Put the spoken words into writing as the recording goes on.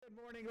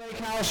morning,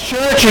 Lake House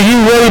Church. Are you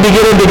ready to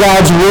get into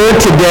God's Word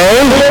today?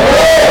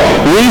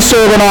 We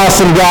serve an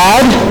awesome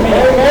God.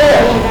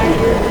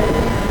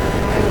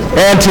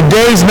 And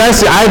today's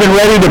message, I've been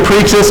ready to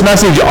preach this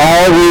message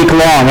all week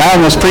long. I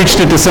almost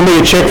preached it to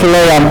somebody at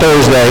Chick-fil-A on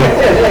Thursday.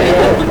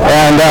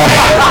 And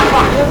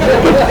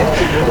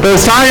but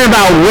it's talking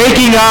about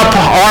waking up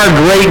our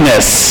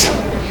greatness.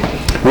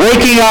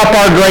 Waking up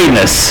our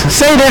greatness.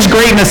 Say there's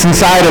greatness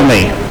inside of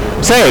me.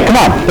 Say it, come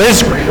on.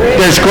 There's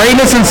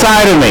greatness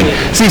inside of me.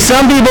 See,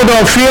 some people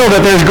don't feel that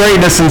there's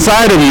greatness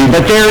inside of you,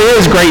 but there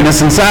is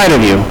greatness inside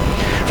of you.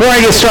 Before I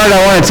get started,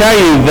 I want to tell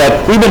you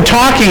that we've been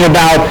talking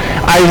about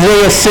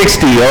Isaiah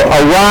 60,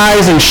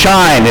 arise and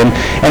shine, and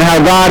how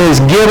God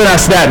has given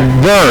us that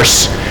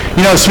verse.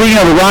 You know,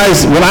 speaking of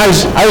arise, when I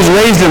was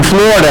raised in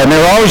Florida, and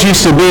there always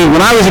used to be,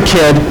 when I was a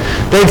kid,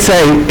 they'd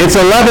say, it's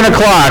 11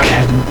 o'clock.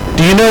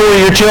 Do you know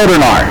where your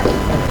children are?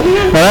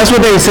 Now, that's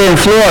what they would say in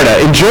Florida.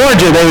 In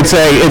Georgia, they would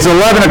say, it's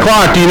 11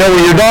 o'clock. Do you know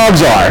where your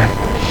dogs are?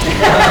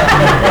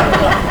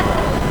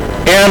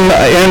 And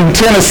in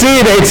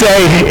Tennessee, they'd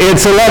say,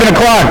 it's 11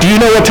 o'clock. Do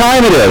you know what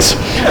time it is?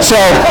 So,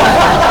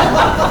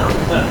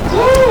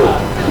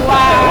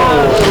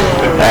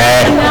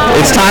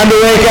 it's time to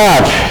wake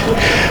up.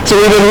 So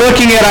we've been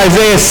looking at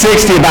Isaiah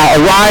 60 about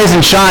arise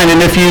and shine.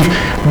 And if you've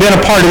been a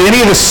part of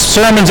any of the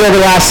sermons over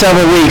the last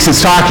several weeks,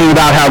 it's talking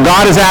about how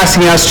God is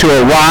asking us to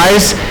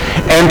arise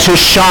and to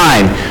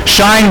shine.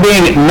 Shine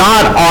being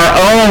not our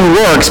own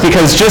works,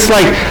 because just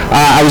like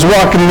I was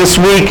walking this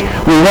week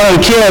with one of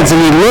the kids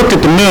and we looked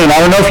at the moon. I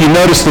don't know if you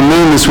noticed the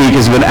moon this week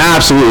has been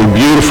absolutely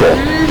beautiful.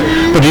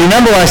 But do you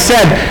remember what I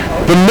said?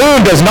 The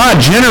moon does not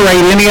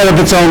generate any of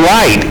its own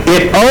light.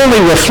 It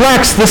only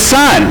reflects the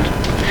sun.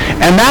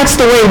 And that's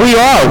the way we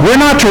are. We're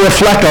not to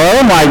reflect our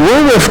own light.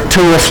 We're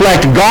to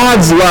reflect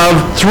God's love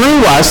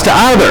through us to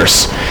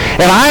others.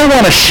 And I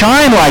want to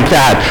shine like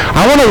that.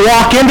 I want to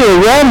walk into a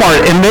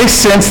Walmart and they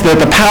sense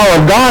that the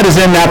power of God is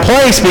in that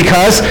place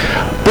because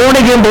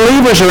born-again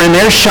believers are in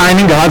there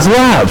shining God's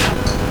love.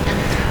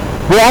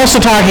 We're also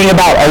talking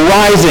about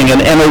arising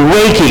and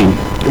awaking.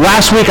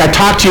 Last week I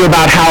talked to you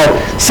about how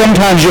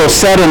sometimes you'll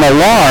set an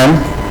alarm.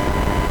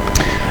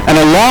 An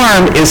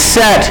alarm is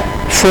set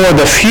for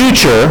the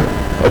future.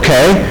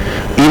 Okay?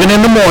 Even in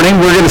the morning,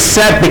 we're going to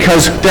set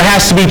because there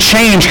has to be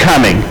change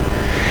coming.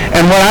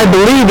 And what I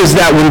believe is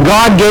that when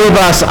God gave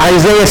us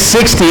Isaiah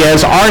 60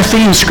 as our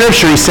theme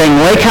scripture, he's saying,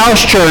 Lake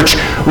House Church,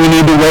 we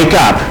need to wake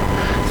up.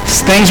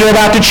 Things are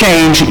about to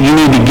change. You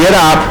need to get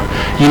up.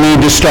 You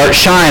need to start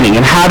shining.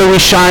 And how do we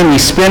shine? We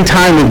spend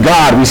time with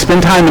God. We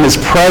spend time in his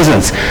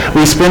presence.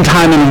 We spend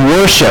time in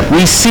worship.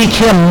 We seek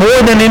him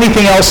more than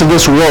anything else in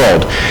this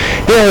world.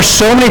 There are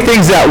so many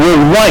things that will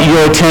want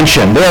your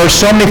attention. There are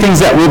so many things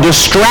that will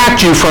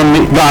distract you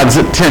from God's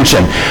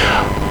attention.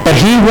 But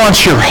he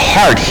wants your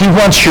heart. He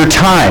wants your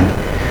time.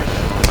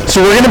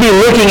 So we're going to be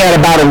looking at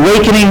about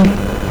awakening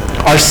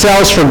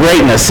ourselves for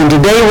greatness. And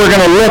today we're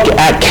going to look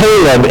at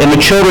Caleb and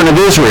the children of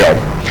Israel.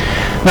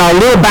 Now, a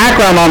little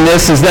background on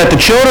this is that the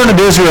children of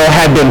Israel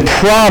had been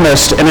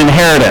promised an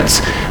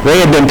inheritance. They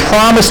had been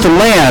promised a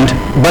land,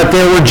 but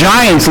there were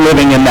giants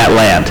living in that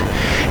land.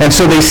 And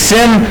so they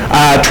send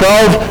 12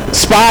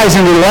 spies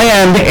into the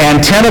land, and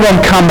 10 of them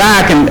come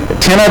back, and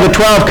 10 of the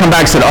 12 come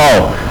back and said,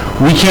 oh,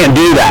 we can't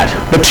do that.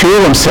 But 2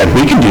 of them said,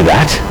 we can do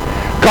that.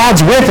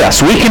 God's with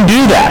us. We can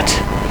do that.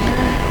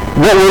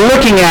 What we're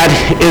looking at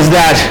is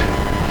that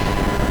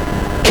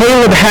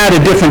Caleb had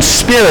a different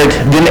spirit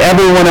than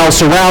everyone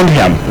else around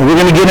him. And we're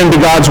going to get into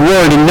God's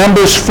Word. In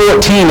Numbers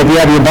 14, if you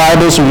have your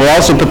Bibles, and we'll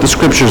also put the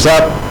scriptures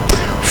up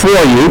for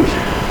you.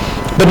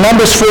 But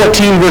Numbers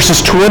 14, verses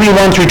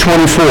 21 through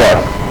 24.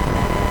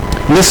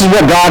 And this is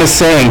what God is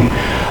saying.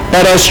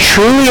 But as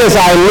truly as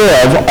I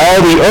live, all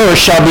the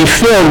earth shall be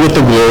filled with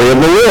the glory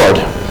of the Lord.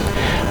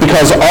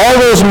 Because all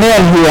those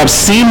men who have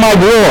seen my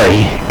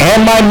glory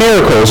and my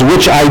miracles,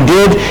 which I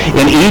did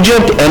in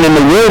Egypt and in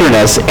the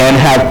wilderness, and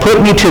have put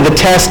me to the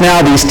test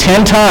now these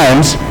 10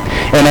 times,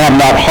 and have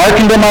not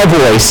hearkened to my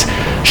voice,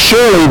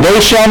 surely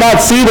they shall not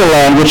see the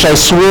land which I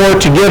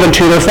swore to give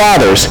unto their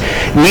fathers,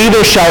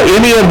 neither shall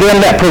any of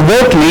them that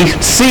provoked me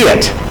see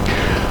it.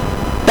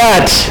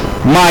 But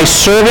my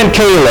servant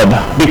Caleb,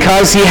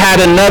 because he had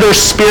another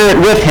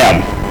spirit with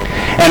him,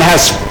 and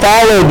has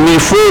followed me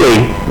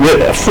fully,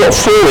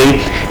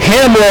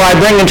 him will I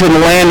bring into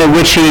the land in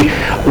which he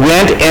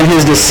went, and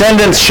his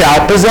descendants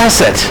shall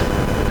possess it.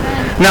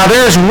 Now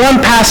there's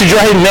one passage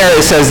right in there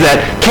that says that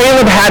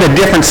Caleb had a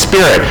different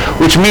spirit,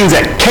 which means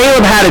that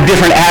Caleb had a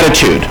different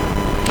attitude.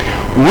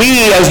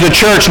 We as the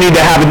church need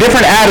to have a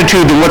different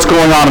attitude than what's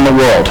going on in the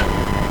world.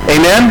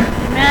 Amen?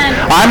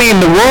 I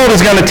mean, the world is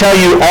going to tell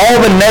you all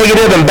the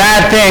negative and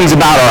bad things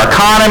about our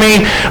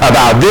economy,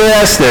 about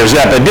this. There's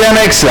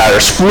epidemics,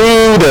 there's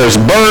flu, there's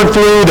bird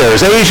flu,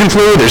 there's Asian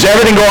flu, there's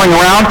everything going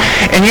around.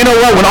 And you know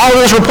what? When all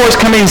those reports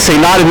come in, say,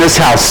 not in this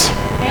house.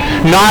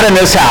 Not in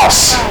this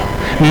house.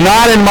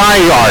 Not in my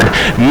yard.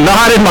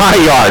 Not in my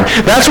yard.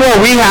 That's where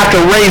we have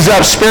to raise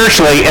up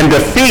spiritually and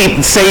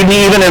defeat Satan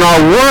even in our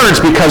words,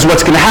 because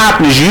what's going to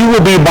happen is you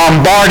will be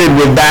bombarded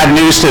with bad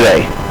news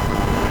today.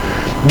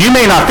 You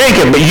may not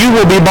think it, but you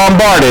will be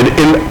bombarded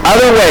in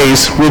other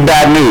ways with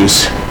bad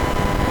news.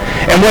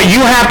 And what you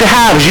have to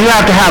have is you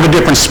have to have a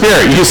different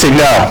spirit. You say,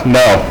 no,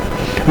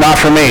 not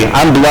for me.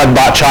 I'm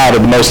blood-bought child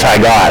of the Most High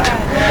God.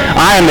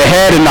 I am the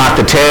head and not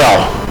the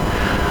tail.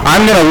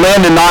 I'm going to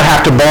lend and not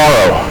have to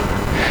borrow.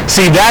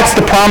 See, that's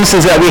the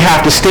promises that we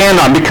have to stand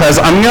on, because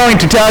I'm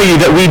going to tell you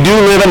that we do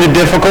live in a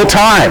difficult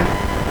time.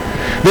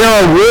 There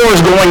are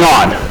wars going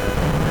on.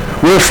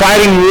 We're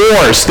fighting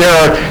wars. There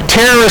are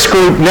terrorist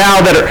groups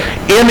now that are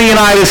in the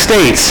United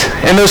States,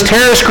 and those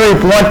terrorist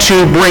groups want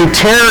to bring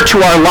terror to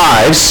our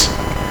lives.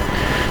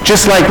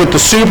 Just like with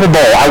the Super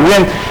Bowl, I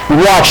went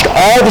and watched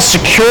all the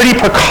security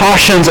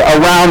precautions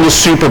around the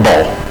Super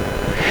Bowl.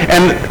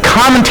 And the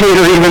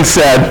commentator even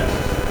said,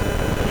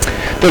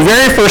 the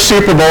very first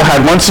Super Bowl had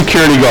one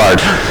security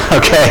guard,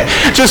 okay?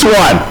 Just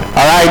one,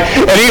 all right?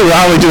 And he was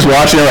probably just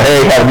watching,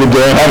 hey, have a good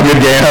day, have a good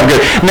game, have a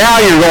good... Now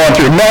you're going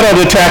through metal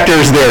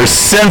detectors, there's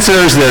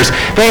sensors,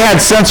 they had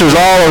sensors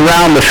all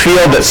around the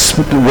field that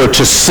were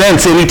to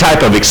sense any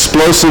type of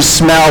explosive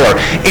smell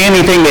or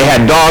anything. They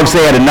had dogs,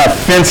 they had enough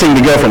fencing to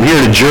go from here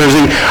to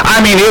Jersey.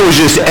 I mean, it was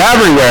just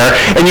everywhere,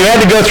 and you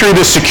had to go through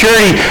the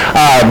security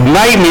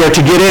nightmare to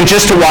get in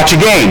just to watch a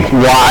game.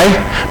 Why?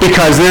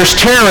 Because there's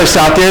terrorists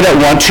out there that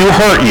want to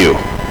hurt you.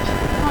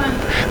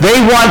 They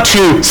want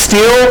to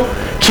steal,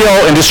 kill,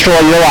 and destroy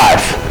your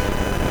life.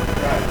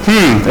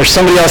 There's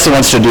somebody else that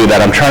wants to do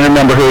that. I'm trying to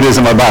remember who it is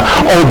in my Bible.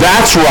 Oh,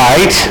 that's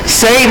right.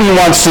 Satan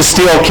wants to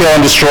steal, kill,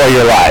 and destroy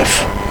your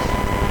life.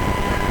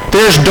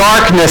 There's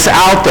darkness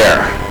out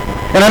there.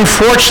 And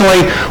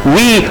unfortunately,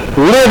 we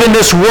live in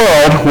this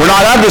world. We're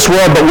not of this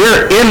world, but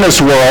we're in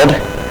this world,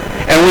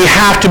 and we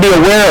have to be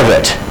aware of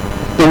it.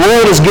 The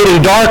world is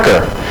getting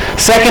darker.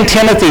 2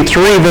 Timothy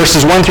 3,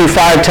 verses 1 through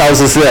 5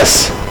 tells us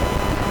this.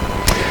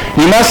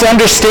 You must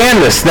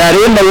understand this, that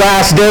in the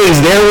last days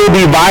there will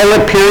be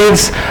violent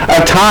periods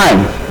of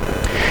time.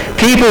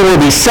 People will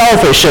be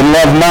selfish and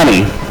love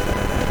money.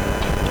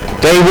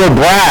 They will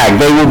brag.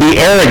 They will be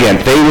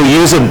arrogant. They will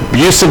use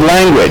abusive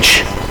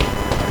language.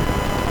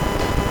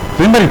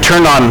 Anybody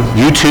turned on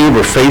YouTube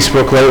or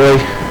Facebook lately?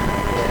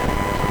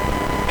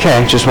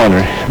 Okay, just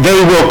wondering. They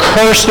will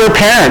curse their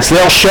parents.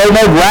 They'll show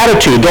no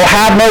gratitude. They'll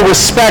have no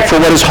respect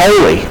for what is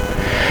holy.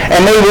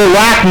 And they will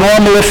lack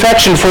normal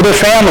affection for their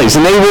families.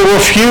 And they will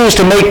refuse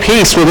to make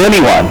peace with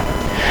anyone.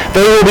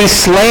 They will be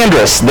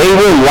slanderous. They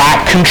will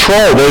lack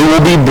control. They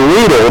will be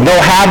brutal.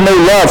 They'll have no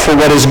love for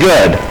what is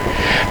good.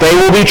 They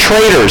will be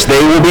traitors. They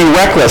will be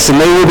reckless. And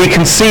they will be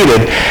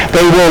conceited.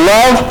 They will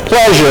love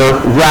pleasure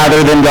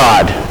rather than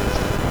God.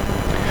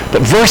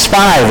 But verse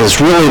 5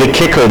 is really the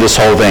kicker of this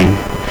whole thing.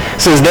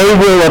 It says, they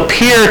will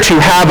appear to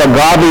have a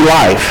godly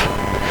life,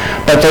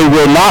 but they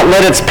will not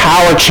let its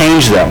power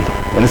change them.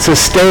 And it says,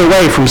 stay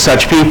away from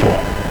such people.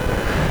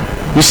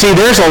 You see,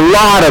 there's a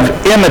lot of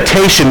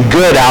imitation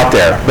good out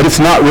there, but it's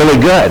not really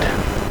good.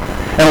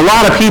 And a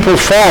lot of people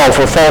fall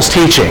for false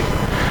teaching.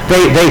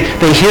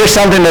 They hear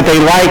something that they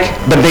like,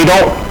 but they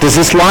don't. Does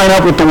this line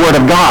up with the Word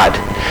of God?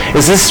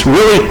 Is this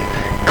really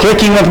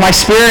clicking with my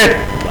spirit?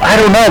 I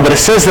don't know, but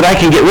it says that I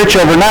can get rich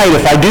overnight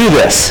if I do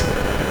this.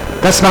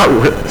 That's not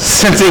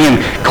sensing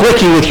and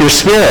clicking with your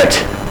spirit.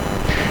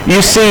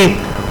 You see,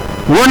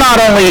 we're not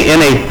only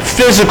in a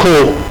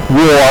physical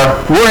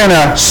war, we're in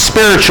a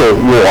spiritual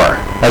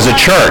war as a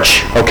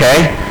church,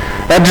 okay?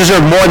 That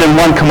deserves more than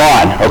one come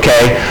on,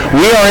 okay?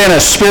 We are in a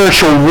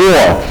spiritual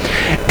war.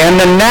 And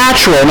the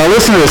natural, now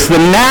listen to this,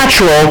 the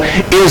natural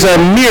is a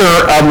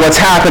mirror of what's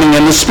happening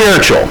in the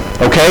spiritual,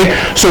 okay?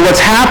 So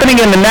what's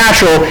happening in the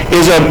natural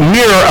is a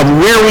mirror of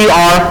where we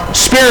are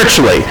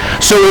spiritually.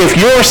 So if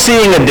you're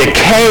seeing a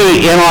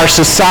decay in our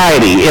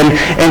society,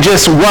 and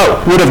just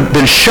what would have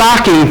been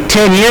shocking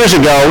 10 years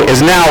ago is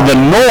now the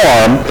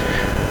norm,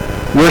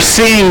 we're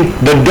seeing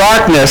the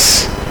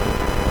darkness,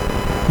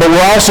 but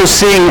we're also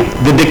seeing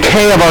the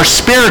decay of our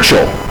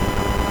spiritual.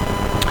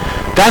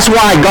 That's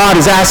why God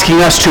is asking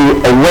us to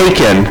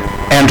awaken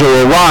and to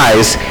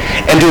arise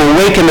and to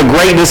awaken the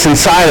greatness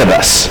inside of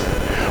us.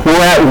 We're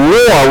at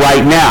war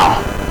right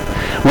now.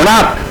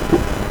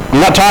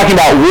 I'm not talking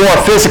about war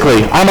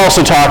physically. I'm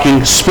also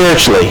talking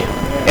spiritually.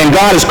 And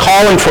God is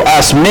calling for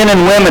us, men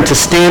and women, to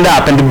stand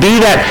up and to be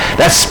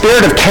that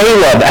spirit of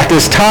Caleb at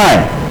this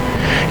time.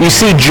 You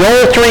see,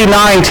 Joel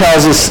 3:9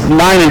 tells us, 9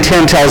 and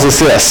 10 tells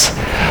us this.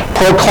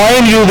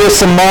 Proclaim you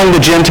this among the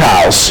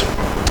Gentiles.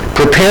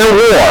 Prepare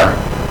war.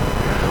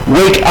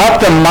 Wake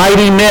up the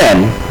mighty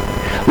men.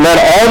 Let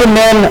all the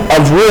men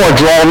of war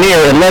draw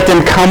near, and let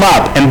them come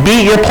up, and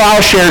beat your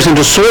plowshares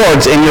into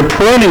swords, and your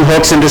pruning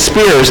hooks into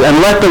spears, and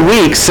let the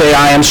weak say,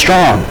 I am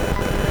strong.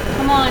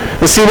 Come on.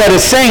 But see, what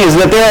it's saying is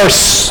that there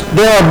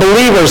are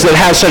believers that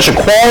have such a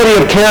quality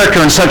of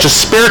character and such a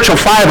spiritual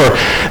fiber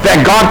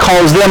that God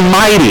calls them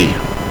mighty.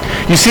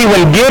 You see,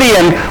 when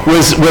Gideon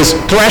was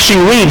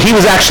threshing wheat, he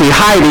was actually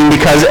hiding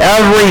because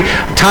every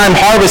time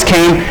harvest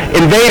came,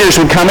 invaders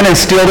would come in and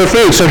steal their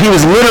food. So he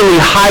was literally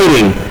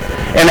hiding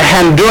and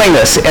doing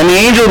this. And the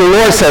angel of the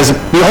Lord says,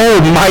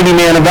 behold, mighty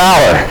man of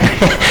valor.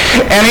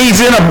 And he's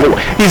in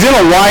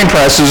a wine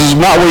press. This is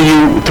not where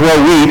you throw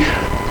wheat.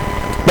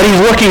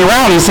 looking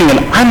around and thinking,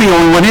 I'm the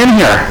only one in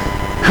here.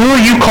 Who are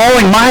you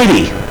calling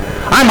mighty?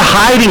 I'm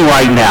hiding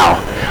right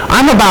now.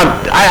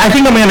 I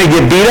think I'm going to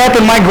get beat up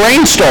and my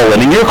grain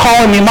stolen, and you're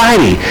calling me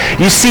mighty.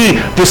 You see,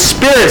 the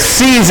Spirit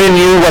sees in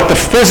you what the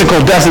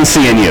physical doesn't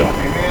see in you.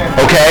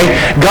 Okay?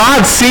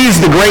 God sees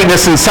the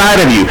greatness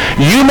inside of you.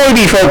 You may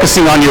be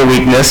focusing on your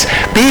weakness.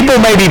 People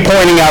may be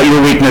pointing out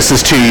your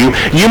weaknesses to you.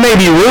 You may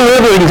be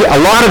reliving a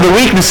lot of the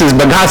weaknesses,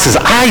 but God says,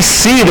 I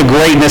see the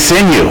greatness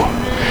in you.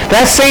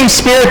 That same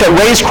Spirit that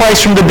raised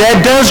Christ from the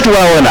dead does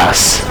dwell in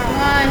us.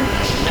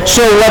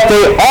 So what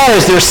they are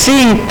is they're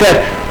seeing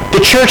that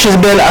the church has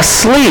been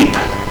asleep.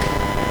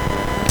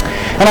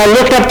 And I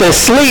looked up the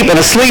sleep, and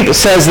asleep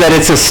says that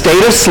it's a state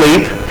of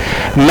sleep,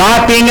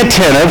 not being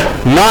attentive,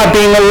 not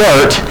being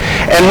alert,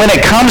 and when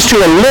it comes to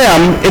a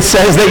limb, it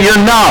says that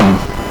you're numb.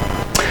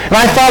 And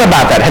I thought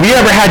about that. Have you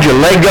ever had your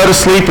leg go to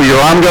sleep or your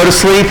arm go to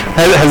sleep?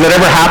 Has that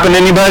ever happened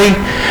to anybody?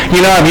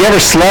 You know, have you ever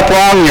slept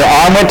wrong and your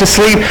arm went to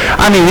sleep?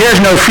 I mean, there's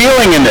no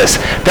feeling in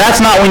this. That's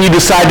not when you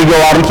decide to go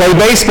out and play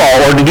baseball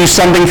or to do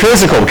something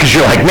physical, because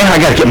you're like, man, I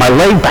got to get my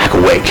leg back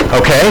awake,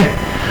 okay?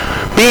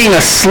 Being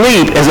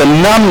asleep is a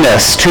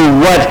numbness to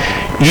what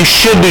you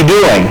should be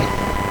doing.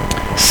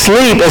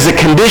 Sleep is a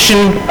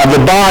condition of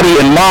the body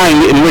and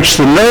mind in which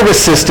the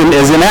nervous system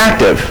is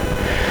inactive.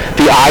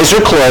 The eyes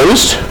are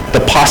closed,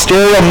 the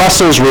posterior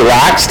muscles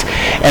relaxed,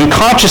 and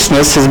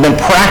consciousness has been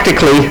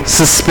practically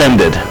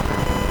suspended.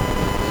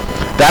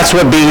 That's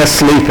what being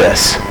asleep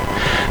is.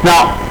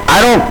 Now,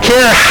 I don't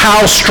care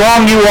how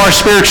strong you are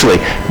spiritually.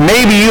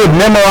 Maybe you have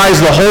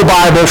memorized the whole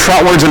Bible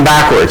frontwards and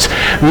backwards.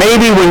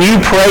 Maybe when you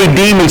pray,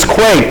 demons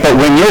quake, but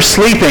when you're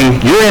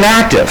sleeping, you're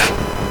inactive.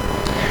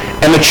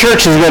 And the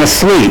church has been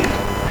asleep,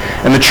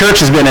 and the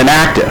church has been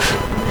inactive.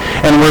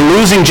 And we're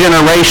losing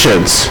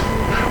generations.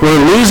 We're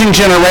losing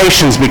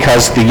generations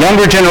because the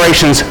younger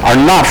generations are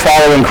not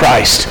following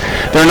Christ.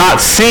 They're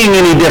not seeing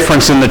any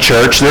difference in the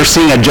church. They're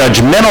seeing a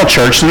judgmental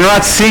church, and they're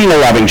not seeing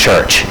a loving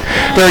church.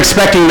 They're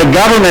expecting the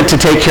government to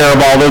take care of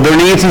all of their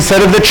needs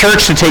instead of the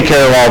church to take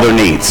care of all their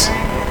needs.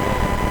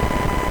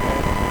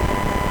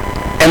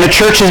 And the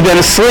church has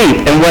been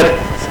asleep. And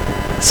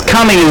what's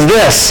coming is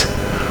this.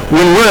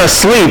 When we're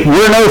asleep,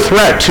 we're no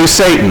threat to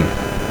Satan.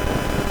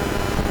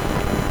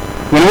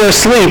 When we're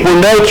asleep, we're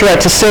no threat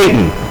to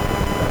Satan.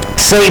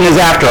 Satan is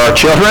after our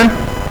children.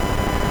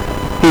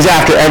 He's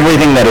after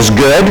everything that is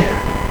good.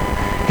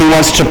 He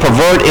wants to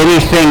pervert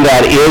anything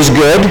that is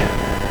good.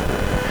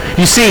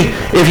 You see,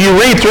 if you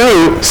read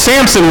through,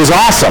 Samson was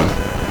awesome.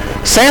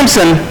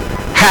 Samson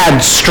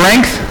had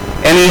strength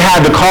and he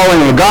had the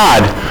calling of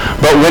God,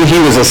 but when he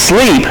was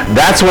asleep,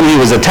 that's when he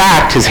was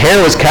attacked. His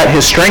hair was cut,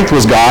 his strength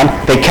was gone.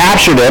 They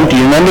captured him. Do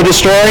you remember the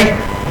story?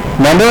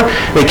 Remember?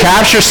 They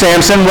capture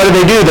Samson. What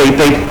do?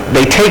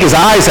 They take his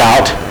eyes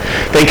out.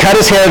 They cut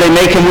his hair, they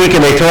make him weak,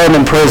 and they throw him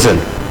in prison.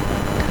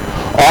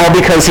 All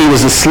because he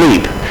was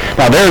asleep.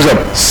 Now there's a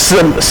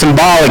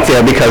symbolic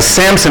there, because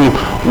Samson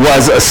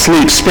was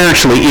asleep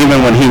spiritually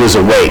even when he was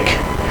awake.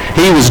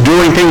 He was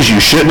doing things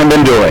you shouldn't have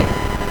been doing.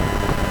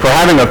 For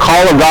having a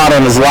call of God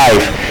on his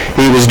life,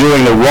 he was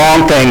doing the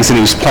wrong things, and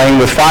he was playing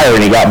with fire,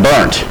 and he got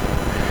burnt.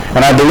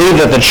 And I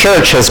believe that the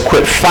church has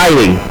quit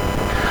fighting.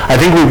 I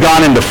think we've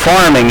gone into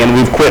farming and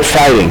we've quit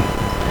fighting.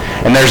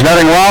 And there's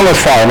nothing wrong with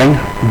farming,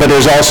 but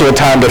there's also a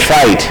time to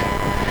fight.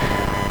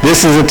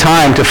 This is a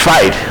time to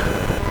fight.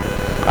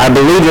 I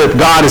believe that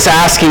God is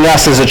asking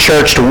us as a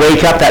church to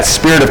wake up that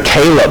spirit of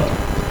Caleb,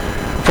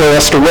 for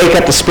us to wake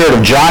up the spirit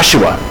of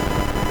Joshua,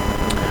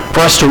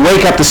 for us to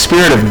wake up the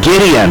spirit of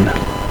Gideon,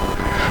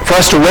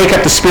 for us to wake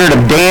up the spirit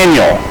of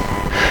Daniel.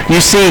 You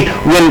see,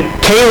 when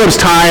Caleb's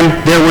time,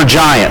 there were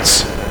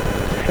giants.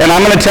 And I'm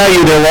going to tell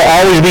you, there will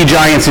always be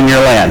giants in your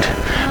land.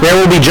 There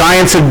will be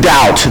giants of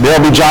doubt. There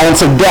will be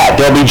giants of debt.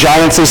 There will be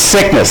giants of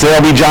sickness. There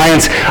will be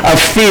giants of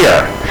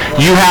fear.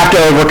 You have to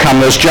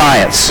overcome those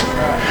giants.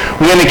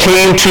 When it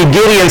came to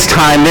Gideon's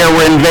time, there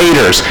were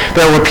invaders.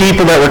 There were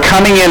people that were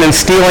coming in and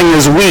stealing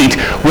his wheat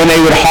when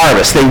they would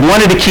harvest. They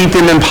wanted to keep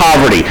them in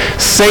poverty.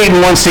 Satan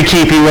wants to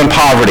keep you in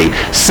poverty.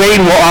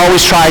 Satan will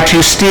always try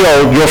to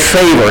steal your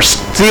favor,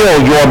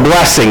 steal your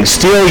blessing,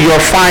 steal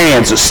your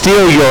finances,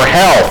 steal your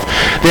health.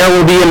 There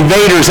will be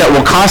invaders that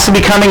will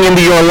constantly be coming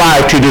into your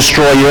life to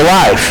destroy your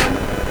life.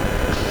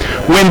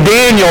 When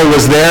Daniel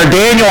was there,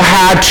 Daniel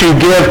had to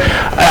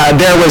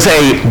there was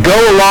a go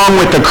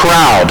along with the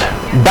crowd.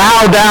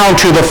 Bow down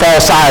to the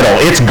false idol.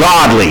 It's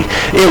godly.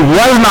 It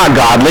was not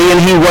godly,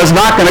 and he was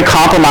not going to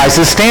compromise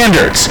his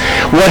standards.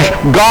 What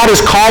God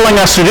is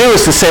calling us to do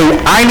is to say,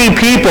 I need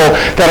people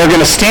that are going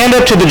to stand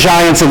up to the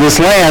giants of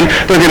this land.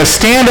 They're going to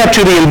stand up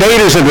to the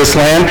invaders of this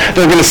land.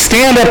 They're going to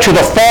stand up to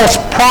the false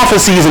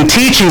prophecies and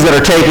teachings that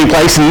are taking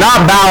place, and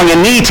not bowing a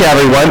knee to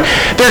everyone.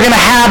 They're going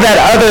to have that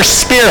other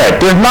spirit.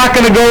 They're not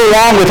going to go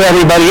along with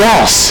everybody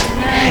else.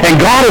 And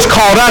God has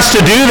called us to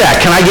do that.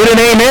 Can I get an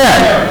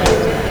amen?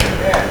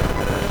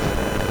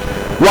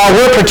 While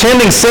we're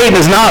pretending Satan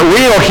is not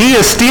real, he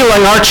is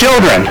stealing our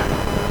children.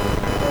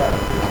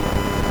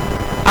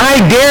 I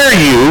dare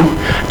you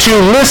to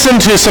listen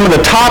to some of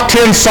the top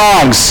 10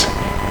 songs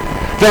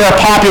that are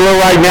popular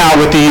right now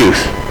with the youth.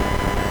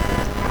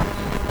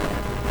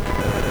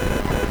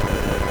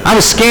 I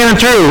was scanning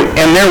through,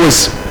 and there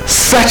was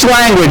such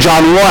language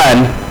on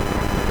one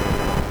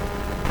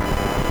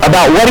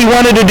about what he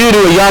wanted to do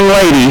to a young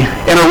lady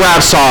in a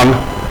rap song.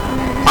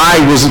 I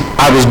was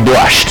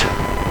blushed.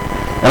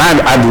 And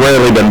I've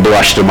rarely been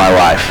blushed in my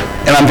life.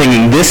 And I'm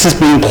thinking, this is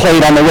being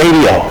played on the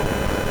radio.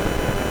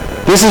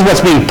 This is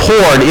what's being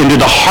poured into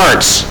the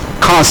hearts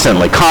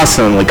constantly. This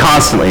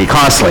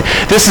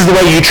is the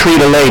way you treat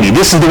a lady.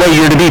 This is the way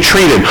you're to be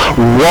treated.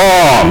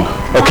 Wrong,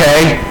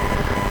 okay?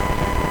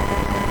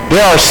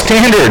 There are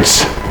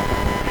standards.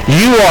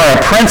 You are a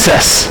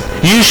princess.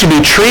 You should be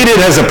treated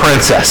as a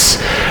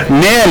princess.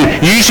 Men,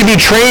 you should be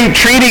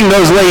treating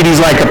those ladies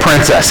like a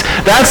princess.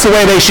 That's the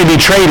way they should be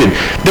treated.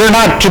 They're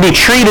not to be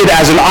treated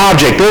as an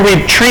object. They'll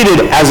be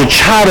treated as a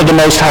child of the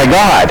Most High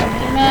God.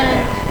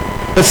 Amen.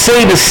 But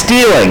Satan is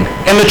stealing,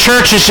 and the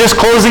church is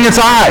just closing its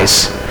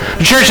eyes.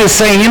 The church is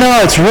saying, you know,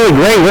 it's really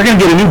great. We're going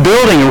to get a new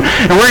building,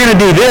 and we're going to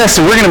do this,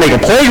 and we're going to make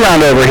a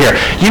playground over here.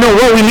 You know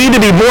what? We need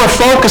to be more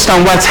focused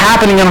on what's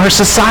happening in our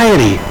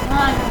society.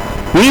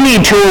 We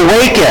need to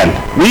awaken.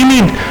 We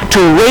need to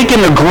awaken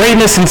the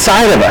greatness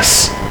inside of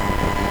us.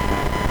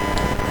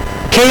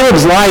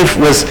 Caleb's life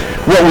was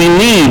what we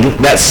need,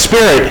 that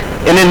spirit.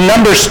 And in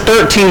Numbers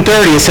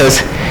 13:30 it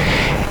says,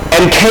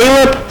 "And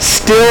Caleb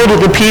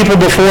stilled the people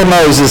before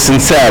Moses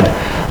and said,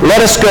 'Let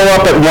us go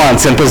up at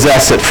once and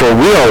possess it, for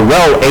we are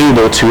well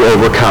able to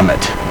overcome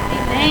it.'"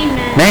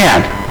 Amen.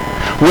 Man,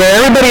 where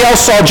everybody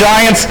else saw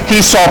giants,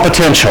 he saw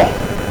potential.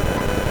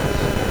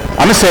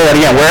 I'm going to say that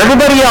again. Where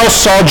everybody else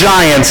saw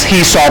giants,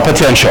 he saw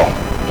potential.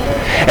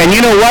 And you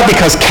know what?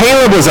 Because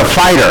Caleb was a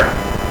fighter.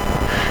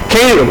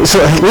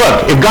 So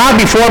look, if God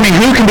be for me,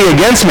 who can be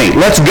against me?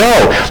 Let's go.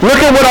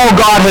 Look at what all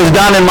God has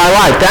done in my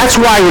life. That's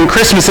why when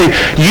Christmas Eve,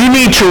 you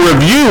need to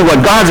review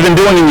what God's been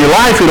doing in your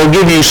life. It'll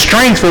give you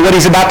strength for what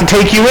he's about to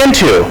take you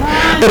into.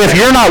 But if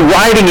you're not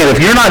writing it,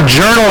 if you're not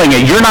journaling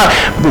it, you're not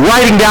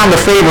writing down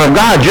the favor of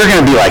God, you're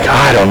going to be like,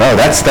 I don't know,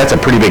 that's a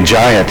pretty big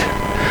giant.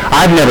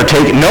 I've never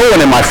taken, no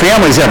one in my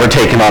family's ever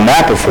taken on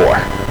that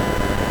before.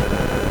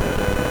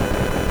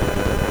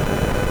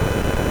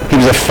 He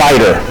was a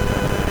fighter.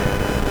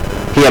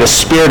 He had a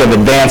spirit of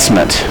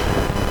advancement.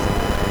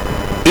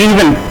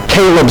 Even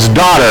Caleb's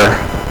daughter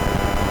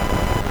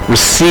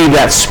received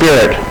that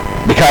spirit,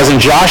 because in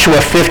Joshua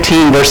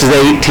 15 verses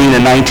 18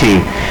 and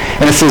 19,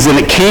 and it says, "And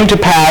it came to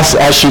pass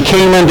as she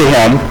came unto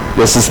him,"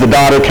 this is the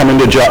daughter coming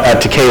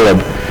to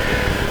Caleb,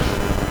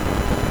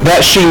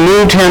 "that she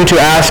moved him to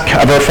ask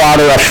of her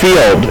father a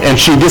field, and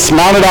she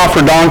dismounted off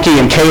her donkey,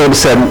 and Caleb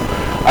said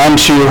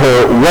unto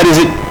her,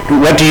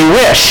 what do you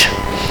wish?"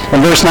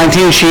 In verse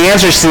 19, she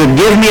answered, she said,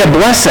 "Give me a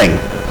blessing."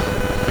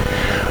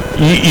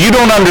 You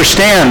don't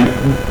understand.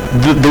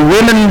 The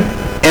women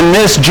in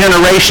this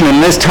generation, in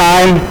this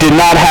time, did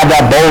not have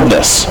that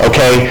boldness,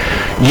 okay?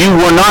 You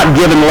were not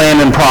given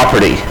land and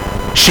property.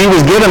 She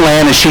was given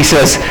land, and she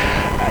says,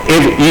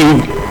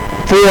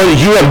 "For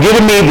you have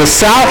given me the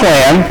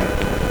southland,"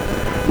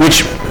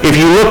 which, if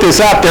you look this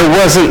up, there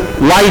wasn't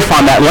life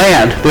on that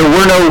land. There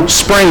were no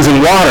springs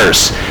and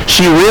waters.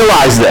 She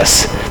realized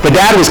this. The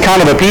dad was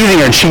kind of appeasing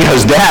her, and she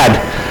goes, "Dad,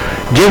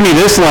 give me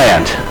this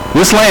land.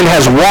 This land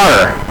has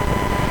water."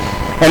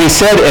 And he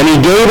said, and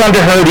he gave unto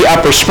her the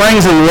upper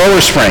springs and the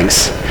lower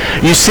springs.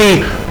 You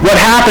see, what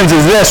happens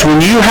is this: when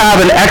you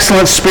have an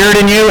excellent spirit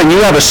in you, and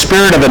you have a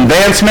spirit of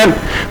advancement,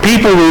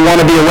 people will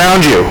want to be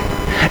around you.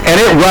 And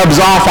it rubs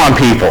off on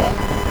people.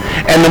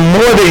 And the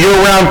more that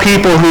you're around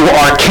people who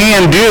are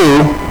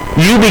can-do,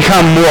 you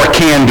become more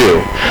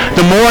can-do.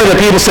 The more that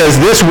people says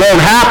this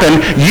won't happen,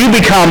 you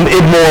become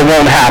it more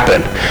won't happen.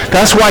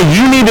 That's why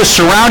you need to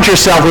surround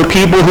yourself with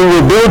people who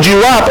will build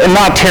you up and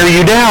not tear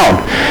you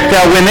down.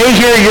 Now, when they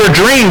hear your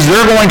dreams,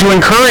 they're going to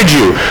encourage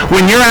you.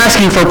 When you're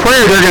asking for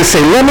prayer, they're going to say,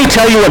 "Let me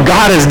tell you what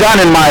God has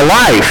done in my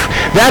life."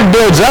 That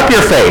builds up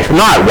your faith.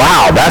 Not,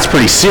 "Wow, that's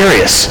pretty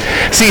serious."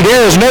 See,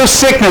 there is no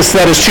sickness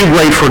that is too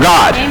great for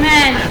God.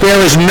 Amen.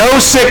 There is no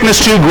sickness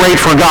too great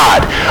for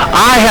God.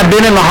 I have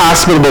been in the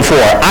hospital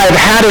before. I have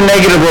had a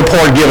negative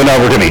report given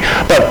over to me.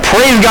 But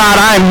praise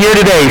God, I am here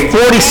today,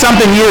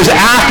 40-something years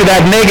after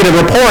that negative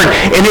report,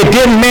 and it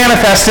didn't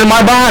manifest in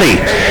my body.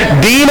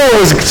 Dina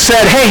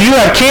said, "Hey, you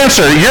have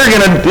cancer.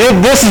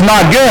 This is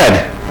not good."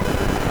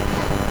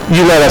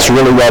 You led us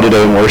really well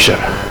today in worship.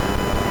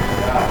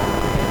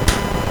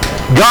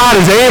 God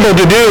is able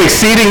to do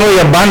exceedingly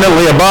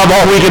abundantly above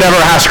all we could ever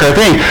ask or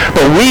think,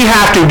 but we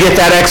have to get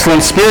that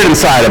excellent spirit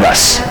inside of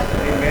us.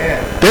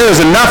 There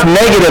is enough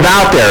negative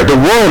out there. The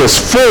world is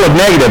full of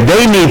negative.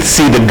 They need to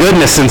see the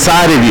goodness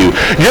inside of you.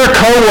 Your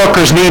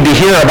coworkers need to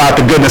hear about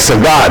the goodness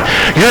of God.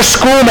 Your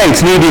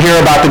schoolmates need to hear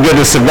about the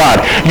goodness of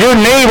God. Your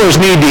neighbors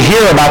need to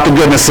hear about the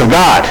goodness of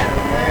God.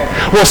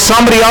 Well,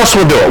 somebody else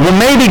will do it. Well,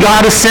 maybe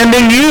God is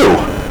sending you.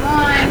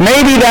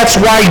 Maybe that's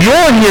why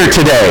you're here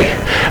today.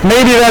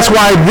 Maybe that's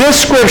why this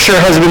scripture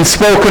has been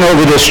spoken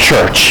over this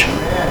church.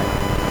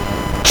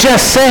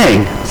 Just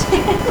saying.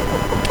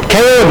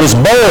 Caleb was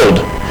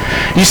bold.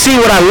 You see,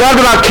 what I loved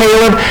about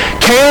Caleb,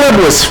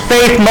 Caleb was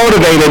faith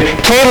motivated.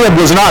 Caleb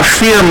was not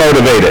fear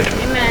motivated.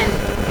 Amen.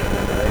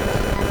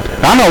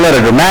 Now, I'm going to let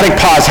a dramatic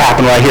pause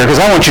happen right here because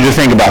I want you to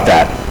think about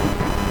that.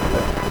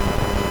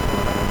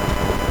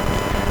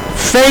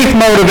 Faith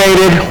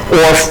motivated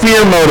or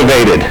fear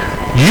motivated.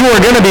 You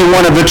are going to be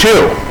one of the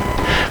two.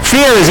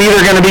 Fear is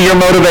either going to be your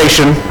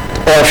motivation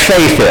or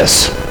faith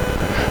is.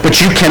 But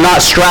you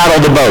cannot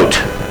straddle the boat.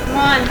 Come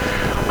on.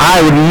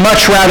 I would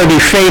much rather be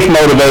faith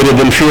motivated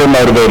than fear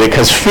motivated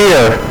because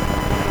fear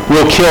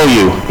will kill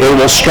you. It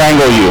will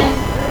strangle you.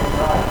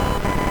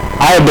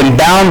 I have been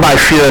bound by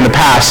fear in the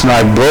past and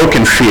I've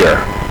broken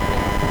fear.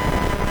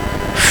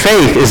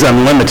 Faith is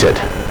unlimited.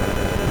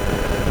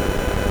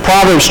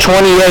 Proverbs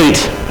 28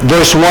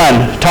 verse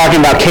 1,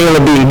 talking about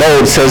Caleb being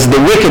bold, says,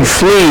 the wicked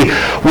flee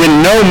when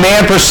no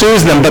man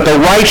pursues them, but the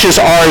righteous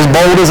are as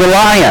bold as a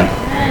lion.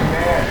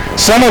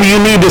 Some of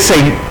you need to say,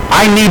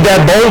 I need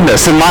that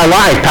boldness in my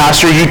life,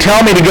 Pastor. You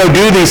tell me to go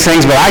do these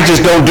things, but I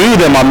just don't do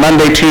them on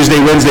Monday, Tuesday,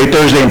 Wednesday,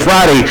 Thursday, and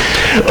Friday,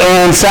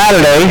 and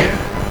Saturday.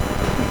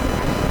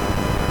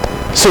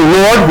 So,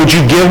 Lord, would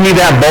you give me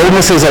that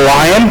boldness as a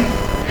lion?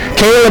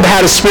 Caleb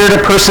had a spirit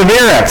of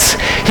perseverance.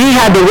 He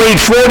had to wait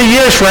 40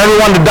 years for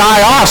everyone to die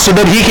off so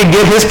that he could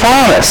get his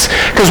promise.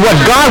 Because what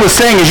God was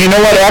saying is, you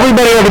know what?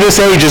 Everybody over this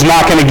age is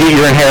not going to get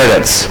your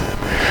inheritance.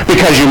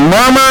 Because you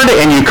murmured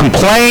and you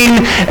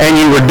complained and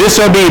you were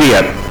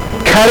disobedient.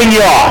 Cutting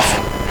you off.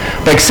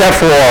 But except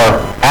for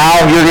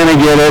Al, you're going to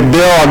get it.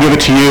 Bill, I'll give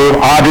it to you.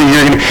 Audrey,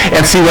 you're going to...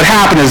 And see, what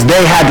happened is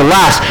they had to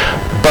last.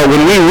 But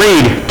when we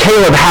read,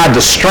 Caleb had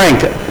the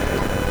strength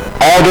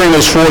all during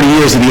those 40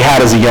 years that he had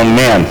as a young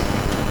man.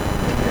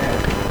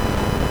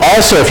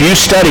 Also, if you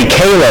study,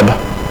 Caleb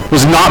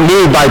was not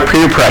moved by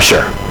peer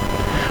pressure.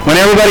 When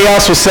everybody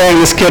else was saying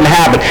this couldn't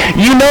happen.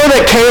 You know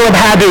that Caleb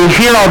had to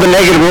hear all the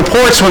negative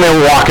reports when they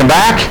were walking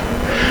back.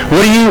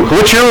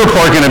 What's your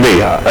report going to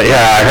be? Yeah,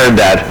 I heard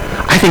that.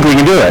 I think we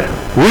can do it.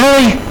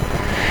 Really?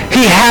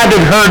 He had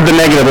to have heard the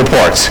negative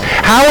reports.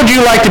 How would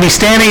you like to be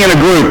standing in a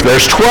group?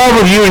 There's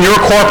 12 of you in your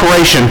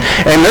corporation,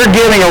 and they're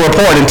giving a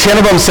report, and 10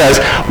 of them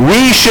says,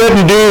 we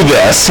shouldn't do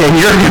this, and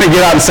you're going to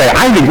get out and say,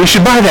 I think we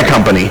should buy that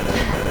company.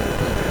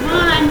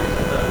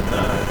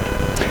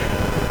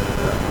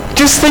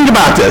 Just think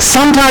about this.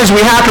 Sometimes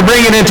we have to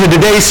bring it into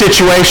today's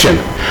situation.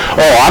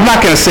 Oh, I'm not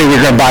going to say we're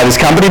going to buy this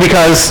company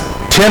because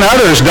 10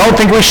 others don't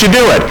think we should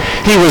do it.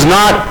 He was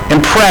not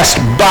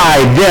impressed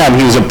by them.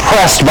 He was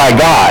impressed by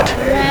God.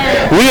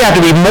 We have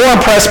to be more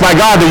impressed by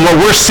God than what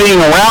we're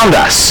seeing around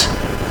us.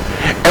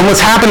 And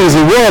what's happening is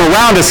the world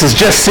around us is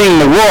just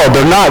seeing the world.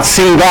 They're not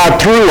seeing God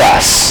through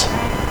us.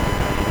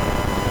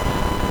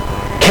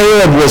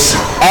 Caleb was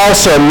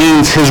also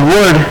his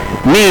word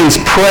means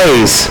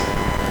praise.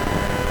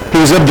 He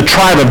was of the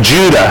tribe of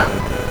Judah,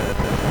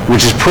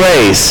 which is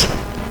praise.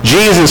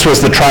 Jesus was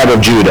the tribe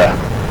of Judah.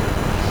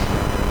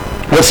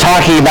 What's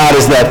talking about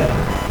is that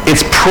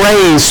it's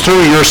praise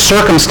through your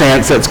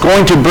circumstance that's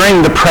going to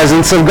bring the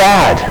presence of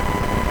God.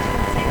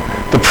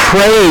 The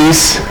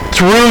praise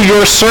through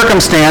your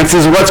circumstance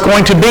is what's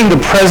going to bring the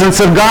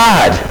presence of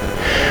God.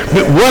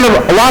 But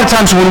a lot of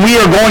times when we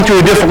are going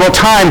through a difficult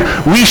time,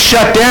 we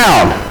shut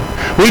down.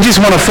 We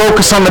just want to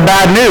focus on the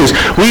bad news.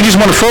 We just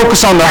want to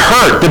focus on the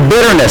hurt, the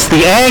bitterness,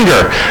 the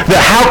anger, the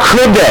how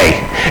could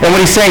they? And what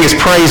he's saying is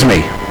praise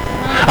me.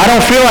 I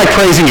don't feel like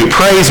praising you.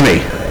 Praise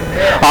me.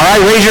 All right,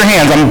 raise your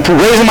hands. I'm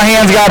raising my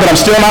hands, God, but I'm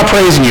still not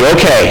praising you.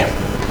 Okay.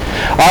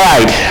 All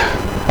right.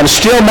 I'm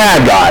still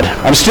mad, God.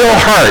 I'm still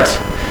hurt.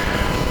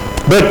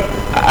 But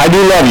I do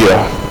love you.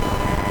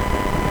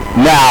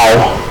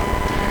 Now,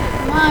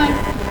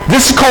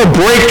 this is called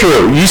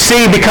breakthrough. You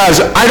see, because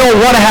I don't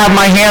want to have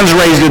my hands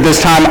raised at this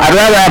time. I'd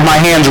rather have my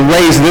hands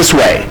raised this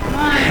way.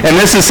 And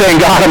this is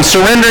saying, God, I'm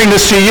surrendering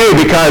this to you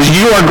because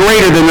you are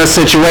greater than this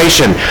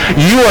situation.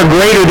 You are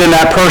greater than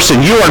that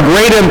person. You are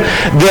greater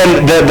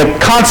than the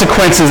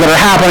consequences that are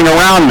happening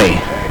around me.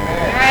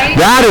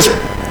 That is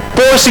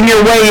forcing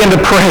your way into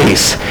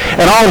praise.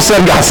 And all of a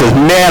sudden God says,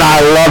 man, I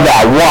love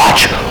that.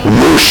 Watch.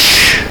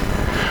 Whoosh.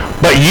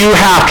 But you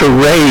have to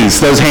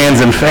raise those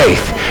hands in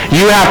faith.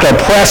 You have to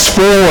press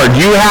forward.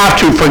 You have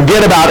to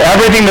forget about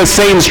everything that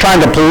Satan's trying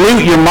to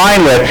pollute your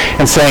mind with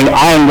and saying,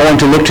 I am going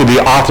to look to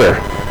the author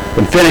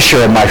and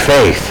finisher of my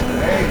faith.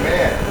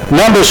 Amen.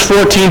 Numbers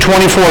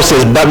 14:24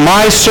 says, but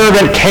my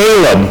servant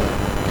Caleb,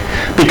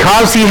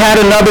 because he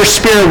had another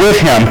spirit with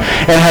him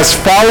and has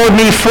followed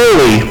me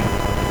fully,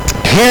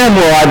 him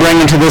will I bring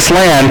into this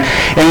land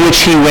in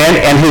which he went,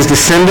 and his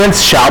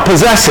descendants shall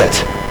possess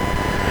it.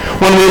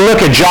 When we look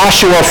at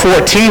Joshua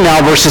 14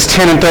 now, verses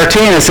 10 and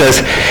 13, it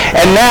says,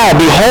 and now,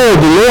 behold,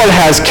 the Lord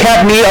has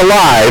kept me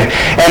alive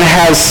and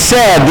has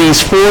said these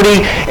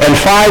 45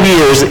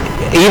 years,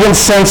 even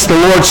since the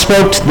Lord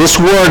spoke this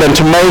word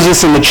unto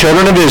Moses and the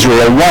children of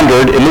Israel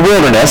wandered in the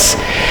wilderness.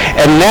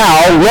 And now,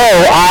 lo,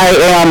 I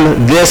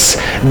am this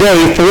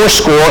day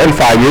 85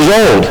 years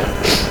old.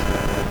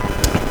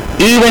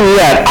 Even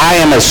yet,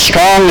 I am as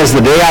strong as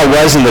the day I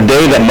was in the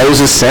day that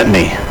Moses sent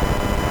me.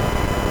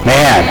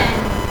 Man.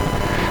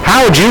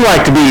 How would you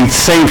like to be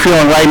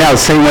feeling right now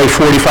the same way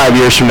 45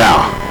 years from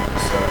now?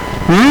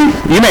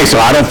 You may say,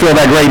 I don't feel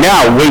that great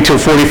now. Wait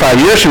till 45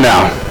 years from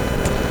now.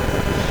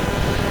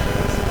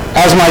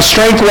 As my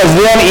strength was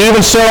then,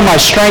 even so my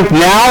strength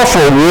now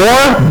for war,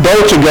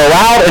 both to go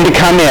out and to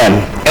come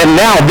in. And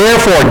now,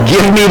 therefore,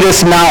 give me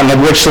this mountain of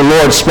which the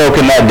Lord spoke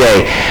in that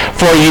day.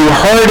 For you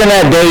heard in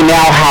that day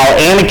now how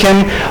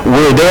Anakim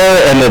were there,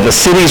 and that the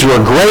cities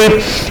were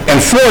great and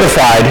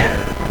fortified.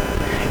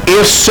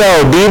 If so,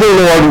 be the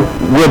Lord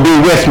will be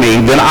with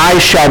me, then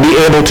I shall be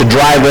able to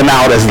drive them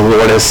out as the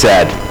Lord has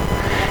said.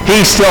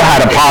 He still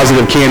had a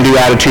positive can-do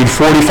attitude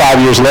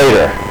 45 years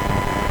later.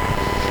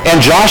 And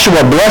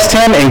Joshua blessed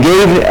him and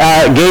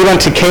gave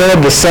unto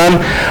Caleb the son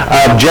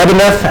of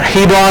Jebuneth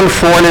Hebron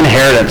for an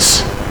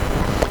inheritance.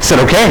 He said,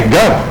 okay,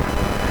 go.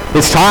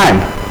 It's time.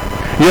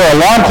 Your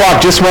alarm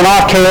clock just went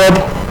off, Caleb.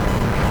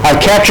 I've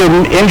kept your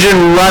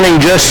engine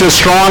running just as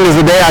strong as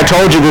the day I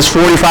told you this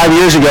 45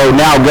 years ago.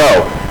 Now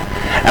go.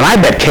 And I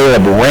bet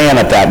Caleb ran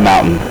up that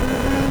mountain.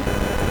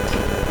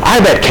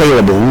 I bet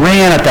Caleb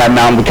ran up that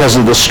mountain because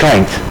of the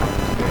strength.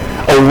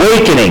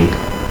 Awakening.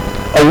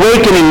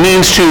 Awakening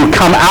means to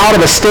come out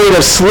of a state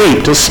of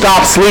sleep, to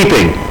stop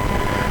sleeping,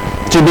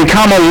 to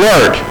become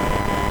alert,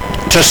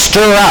 to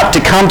stir up,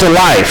 to come to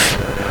life.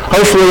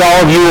 Hopefully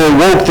all of you are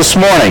woke this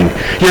morning.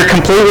 You're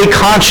completely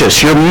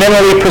conscious. You're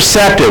mentally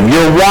perceptive.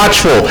 You're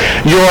watchful.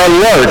 You're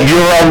alert.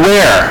 You're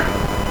aware.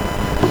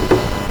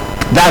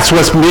 That's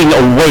what's being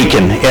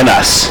awakened in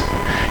us.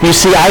 You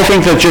see, I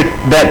think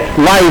that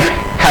life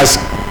has,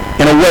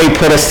 in a way,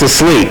 put us to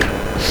sleep.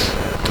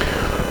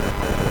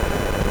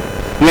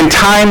 When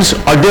times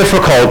are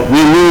difficult,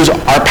 we lose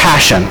our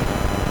passion.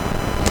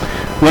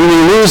 When we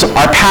lose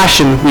our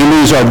passion, we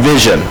lose our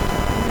vision.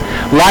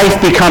 Life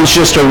becomes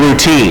just a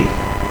routine.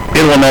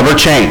 It will never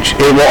change.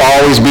 It will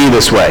always be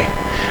this way.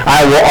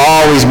 I will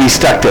always be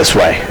stuck this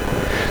way.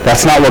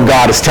 That's not what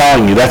God is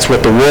telling you. That's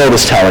what the world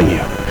is telling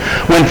you.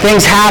 When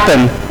things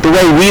happen the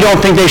way we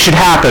don't think they should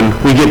happen,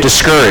 we get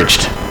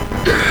discouraged.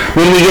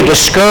 When we get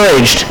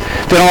discouraged,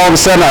 then all of a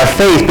sudden our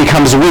faith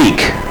becomes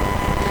weak.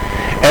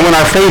 And when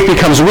our faith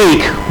becomes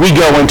weak, we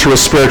go into a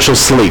spiritual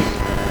sleep.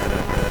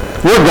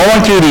 We're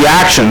going through the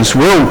actions.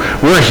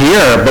 We're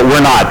here, but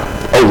we're not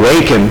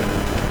awakened.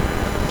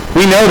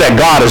 We know that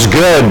God is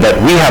good, but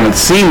we haven't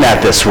seen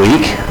that this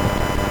week.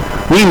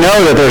 We know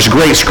that there's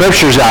great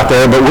scriptures out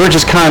there, but we're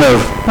just kind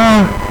of,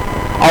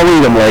 I'll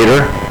read them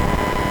later.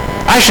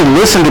 I should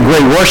listen to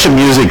great worship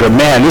music, but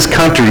man, this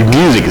country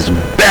music is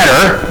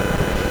better.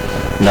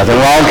 Nothing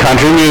wrong with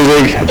country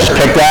music. I just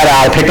picked that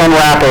out. I picked on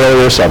rap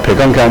earlier, so I'll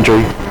pick on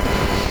country.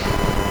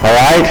 All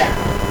right?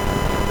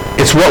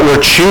 It's what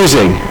we're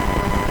choosing.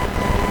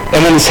 And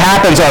when this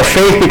happens, our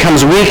faith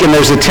becomes weak, and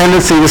there's a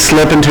tendency to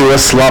slip into a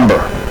slumber.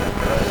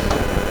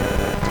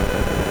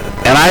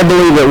 And I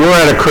believe that we're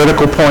at a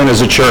critical point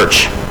as a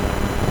church.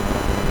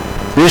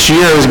 This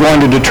year is going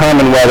to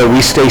determine whether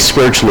we stay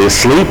spiritually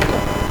asleep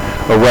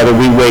or whether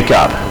we wake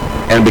up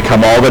and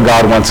become all that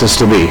God wants us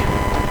to be.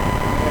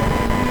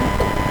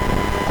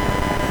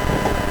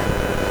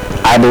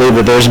 I believe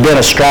that there's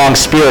been a strong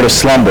spirit of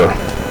slumber,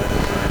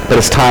 but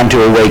it's time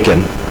to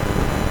awaken.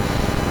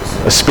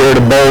 A spirit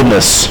of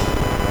boldness,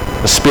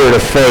 a spirit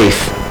of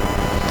faith,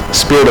 a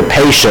spirit of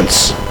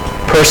patience,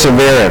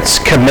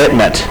 perseverance,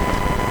 commitment,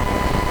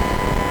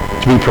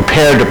 to be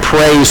prepared to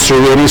praise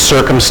through any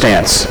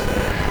circumstance,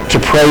 to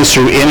praise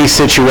through any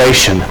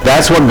situation.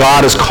 That's what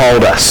God has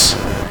called us.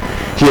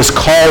 He has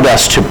called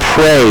us to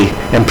pray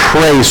and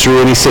praise through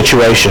any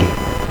situation.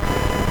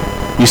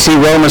 You see,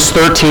 Romans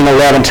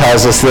 13:11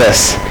 tells us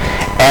this,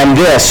 and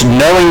this,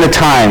 knowing the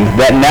time,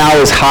 that now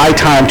is high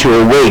time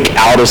to awake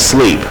out of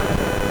sleep.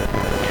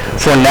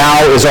 For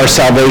now is our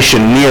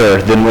salvation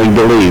nearer than we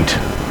believed.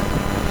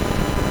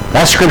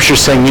 That scripture is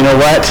saying, you know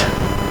what?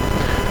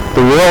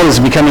 The world is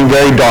becoming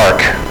very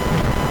dark,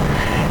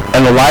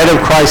 and the light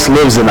of Christ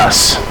lives in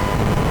us.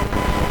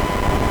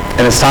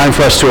 And it's time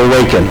for us to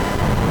awaken.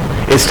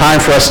 It's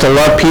time for us to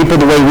love people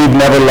the way we've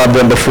never loved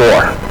them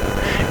before.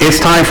 It's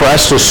time for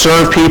us to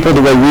serve people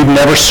the way we've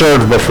never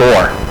served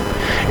before.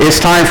 It's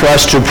time for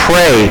us to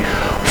pray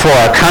for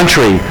our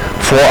country,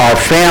 for our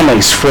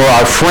families, for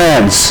our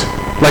friends,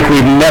 like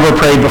we've never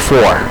prayed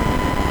before.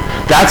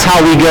 That's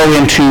how we go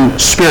into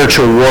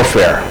spiritual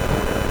warfare.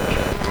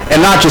 And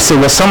not just say,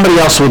 well, somebody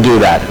else will do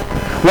that.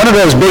 One of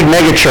those big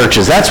mega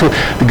churches, that's what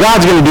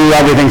God's going to do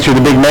everything through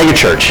the big mega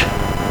church.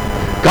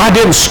 God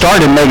didn't start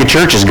in mega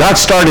churches. God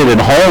started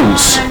in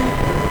homes.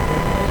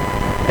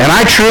 And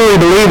I truly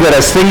believe that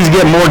as things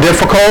get more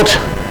difficult,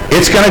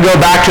 it's going to go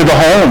back to the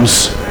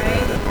homes.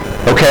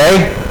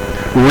 Okay?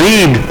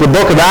 Read the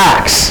book of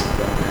Acts.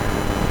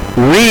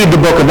 Read the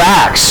book of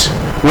Acts.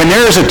 When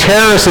there's a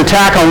terrorist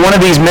attack on one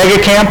of these mega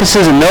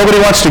campuses and nobody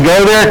wants to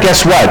go there,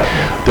 guess what?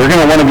 They're going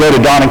to want to go to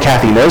Don and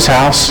Kathy No's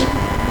house.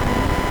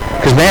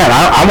 Because, man,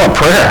 I want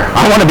prayer.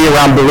 I want to be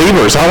around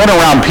believers. I want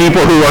around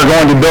people who are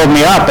going to build me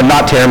up and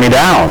not tear me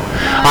down.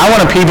 I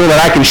want people that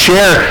I can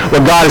share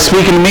what God is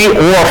speaking to me,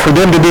 or for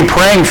them to be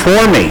praying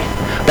for me.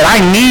 But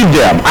I need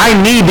them. I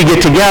need to get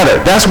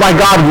together. That's why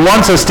God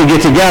wants us to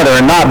get together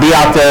and not be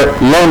out there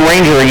lone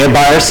rangering it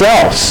by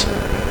ourselves.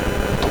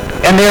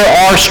 And there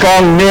are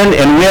strong men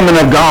and women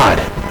of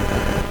God.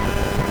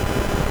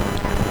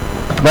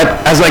 But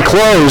as I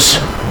close,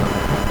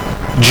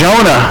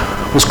 Jonah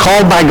was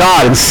called by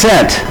God and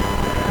sent.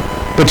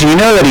 But do you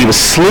know that he was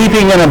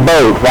sleeping in a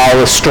boat while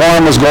the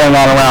storm was going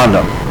on around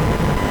him?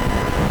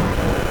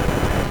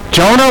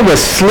 Jonah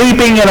was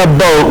sleeping in a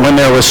boat when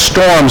there was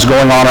storms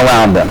going on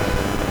around them.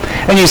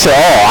 And you say,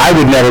 oh, I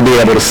would never be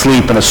able to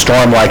sleep in a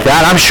storm like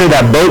that. I'm sure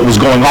that boat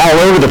was going all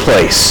over the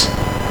place.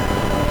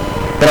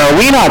 But are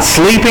we not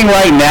sleeping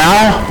right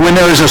now when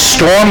there is a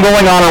storm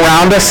going on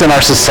around us in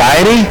our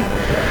society?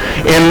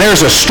 And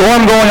there's a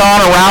storm going on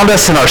around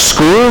us in our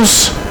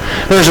schools?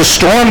 There's a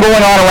storm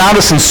going on around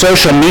us in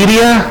social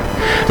media?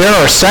 There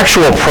are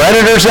sexual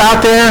predators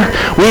out there.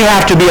 We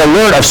have to be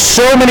alert of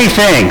so many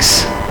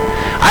things.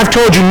 I've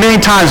told you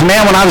many times,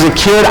 man, when I was a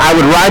kid, I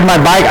would ride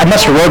my bike. I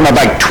must have rode my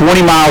bike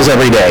 20 miles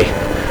every day.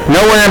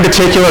 Nowhere in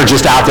particular,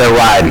 just out there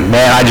riding.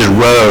 Man, I just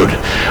rode.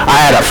 I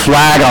had a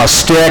flag on a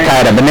stick,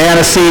 I had a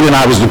banana seat, and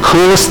I was the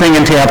coolest thing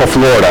in Tampa,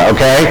 Florida,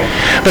 okay?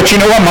 But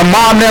you know what? My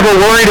mom never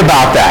worried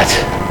about that.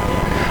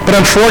 But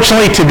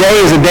unfortunately, today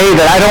is a day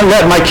that I don't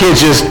let my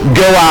kids just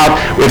go out,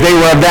 if they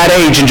were of that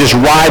age, and just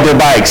ride their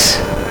bikes.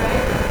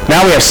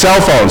 Now we have cell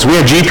phones. We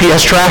have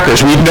GPS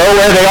trackers. We know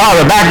where they are.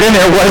 But back then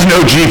there was no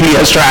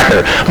GPS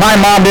tracker. My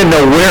mom didn't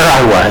know where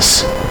I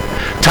was.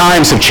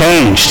 Times have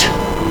changed.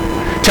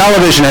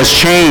 Television has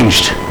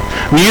changed.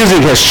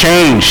 Music has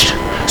changed.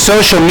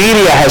 Social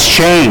media has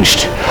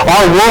changed.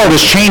 Our world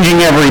is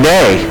changing every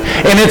day.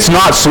 And it's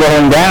not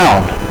slowing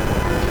down.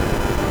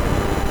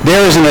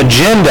 There is an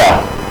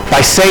agenda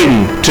by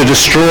Satan to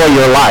destroy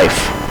your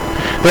life.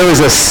 There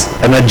is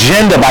an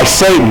agenda by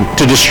Satan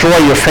to destroy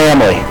your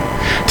family,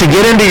 to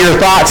get into your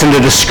thoughts and to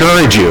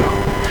discourage you,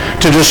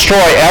 to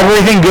destroy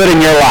everything good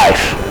in your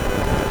life.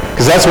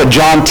 Because that's what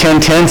John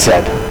 10:10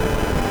 said.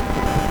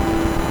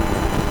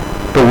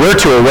 But we're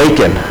to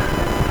awaken.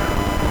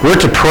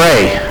 We're to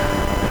pray.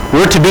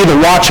 We're to be the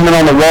watchmen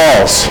on the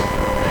walls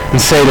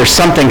and say there's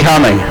something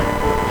coming.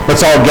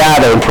 Let's all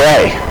gather and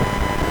pray.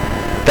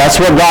 That's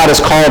what God has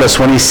called us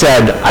when he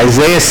said,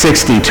 Isaiah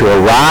 60, to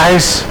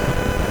arise,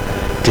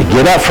 to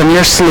get up from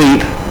your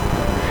sleep,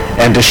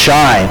 and to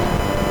shine.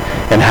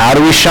 And how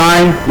do we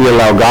shine? We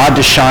allow God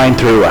to shine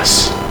through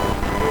us.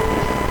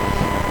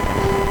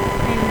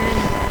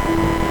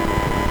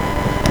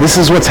 This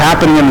is what's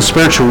happening in the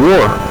spiritual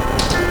war.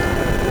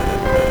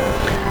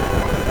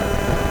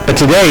 But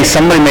today,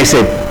 somebody may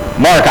say,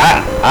 Mark,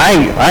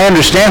 I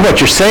understand what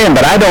you're saying,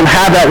 but I don't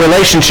have that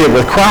relationship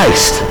with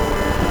Christ.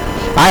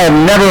 I have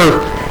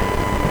never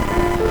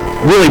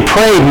really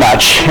prayed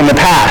much in the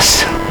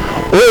past.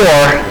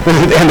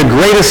 And the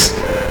greatest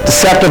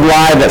deceptive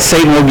lie that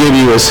Satan will give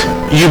you is,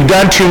 you've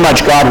done too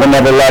much, God will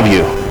never love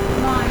you.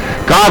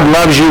 God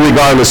loves you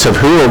regardless of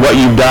who or what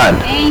you've done.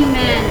 Amen.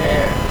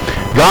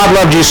 God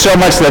loved you so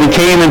much that he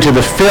came into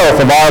the filth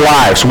of our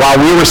lives while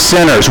we were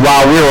sinners,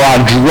 while we were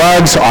on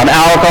drugs, on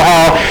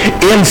alcohol,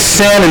 in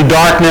sin and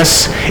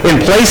darkness, in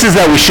places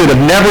that we should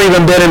have never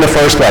even been in the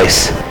first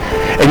place.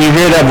 And you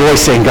hear that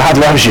voice saying, God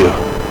loves you.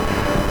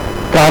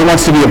 God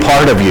wants to be a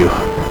part of you.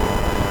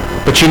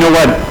 But you know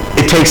what?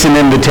 It takes an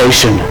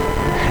invitation.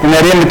 And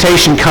that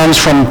invitation comes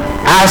from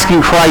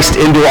asking Christ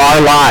into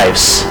our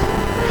lives.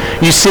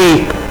 You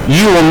see,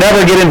 you will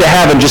never get into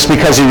heaven just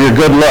because of your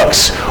good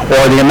looks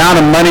or the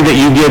amount of money that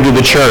you give to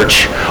the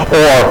church,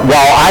 or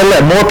while I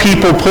let more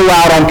people pull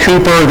out on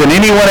Cooper than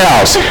anyone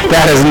else.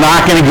 That is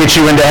not going to get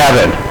you into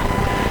heaven.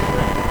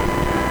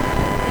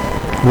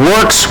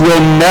 Works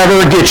will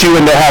never get you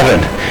into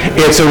heaven.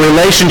 It's a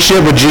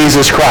relationship with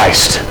Jesus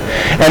Christ.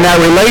 And that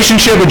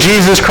relationship with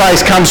Jesus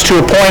Christ comes to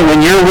a point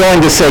when you're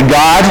willing to say,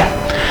 God,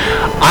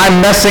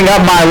 I'm messing up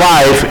my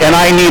life and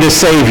I need a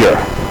Savior.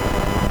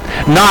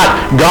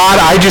 Not, God,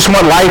 I just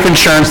want life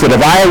insurance that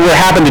if I were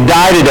happen to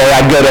die today,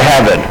 I'd go to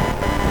heaven.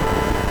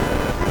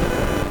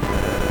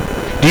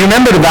 Do you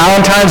remember the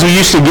Valentines we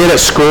used to get at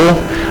school?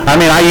 I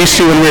mean, I used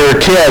to when we were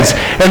kids.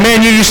 And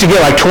man, you used to get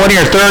like 20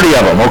 or 30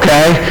 of them,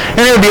 okay?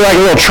 And it would be like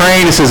a little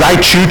train that says, I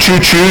choose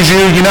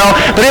you, you know?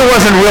 But it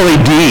wasn't really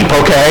deep,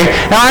 okay?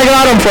 And I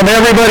got them from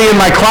everybody in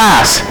my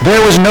class.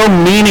 There was no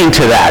meaning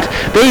to that.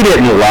 They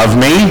didn't love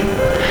me.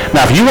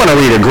 Now, if you want to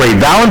read a great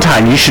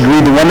Valentine, you should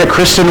read the one that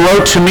Kristen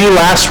wrote to me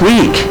last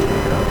week.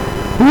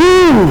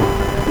 Woo!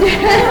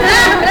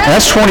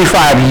 That's 25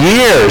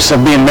 years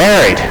of being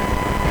married.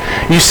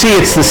 You see,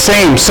 it's the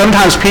same.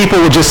 Sometimes people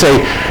will just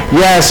say,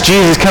 yes,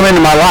 Jesus, come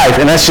into my life.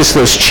 And that's just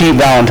those cheap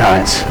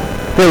Valentines.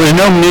 There was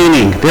no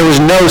meaning. There was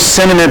no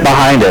sentiment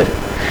behind it.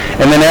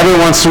 And then every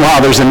once in a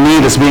while, there's a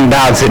need that's being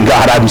bowed saying,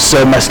 God, I'm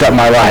so messed up in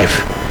my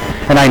life.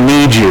 And I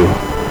need you.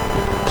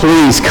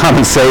 Please come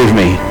and save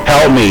me.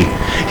 Help me.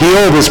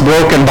 Heal this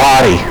broken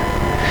body.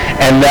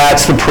 And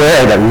that's the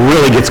prayer that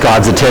really gets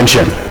God's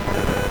attention.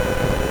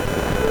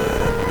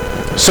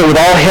 So with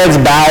all heads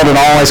bowed and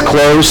all eyes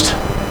closed,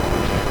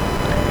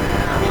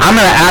 I'm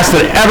going to ask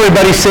that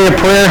everybody say a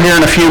prayer here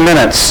in a few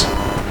minutes.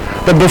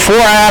 But before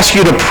I ask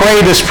you to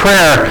pray this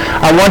prayer,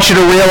 I want you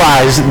to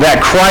realize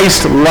that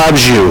Christ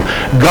loves you.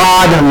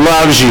 God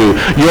loves you.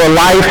 Your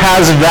life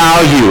has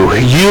value.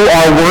 You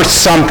are worth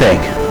something.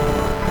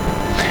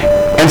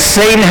 And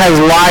Satan has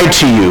lied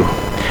to you,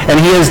 and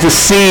he has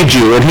deceived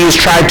you, and he has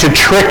tried to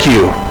trick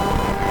you.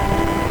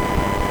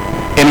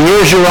 And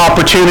here's your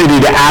opportunity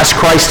to ask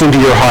Christ into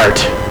your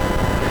heart.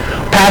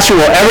 Pastor,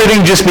 will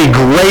everything just be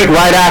great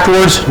right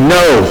afterwards?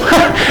 No,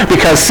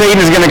 because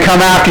Satan is going to come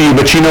after you,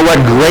 but you know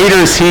what?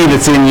 Greater is he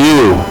that's in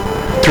you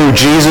through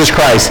Jesus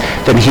Christ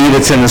than he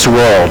that's in this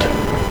world.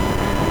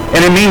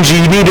 And it means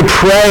you need to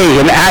pray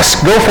and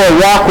ask, go for a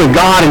walk with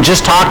God and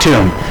just talk to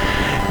him.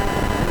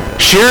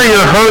 Share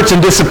your hurts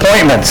and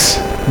disappointments,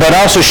 but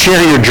also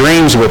share your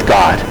dreams with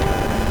God.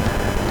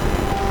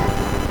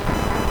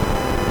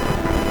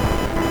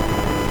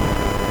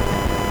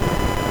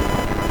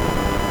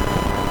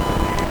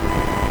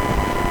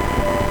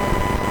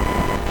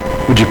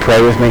 Would you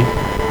pray with me?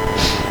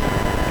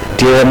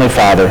 Dear Heavenly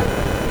Father,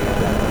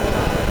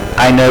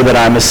 I know that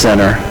I'm a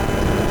sinner,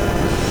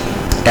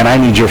 and I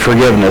need your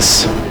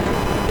forgiveness.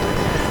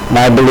 And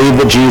I believe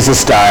that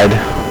Jesus died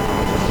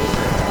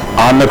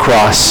on the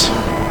cross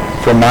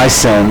for my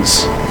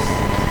sins,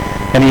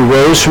 and he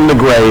rose from the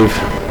grave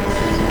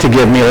to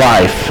give me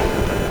life.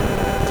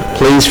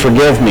 Please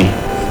forgive me.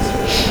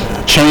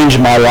 Change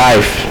my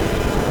life.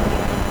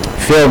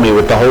 Fill me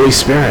with the Holy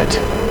Spirit.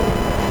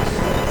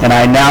 And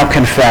I now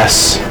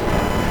confess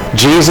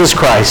Jesus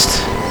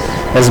Christ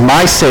as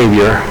my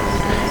Savior,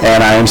 and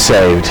I am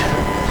saved.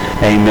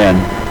 Amen.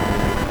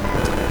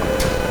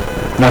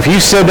 Now, if you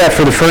said that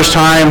for the first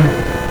time,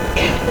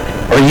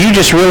 or you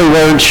just really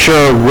weren't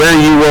sure where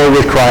you were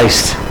with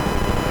Christ,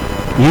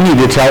 you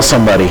need to tell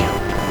somebody.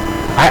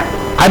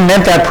 I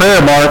meant that prayer,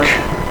 Mark.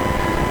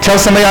 Tell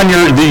somebody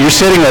you're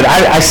sitting with.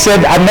 I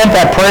said I meant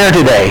that prayer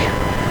today.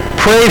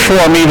 Pray for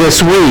me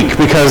this week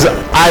because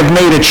I've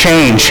made a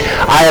change.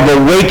 I have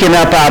awakened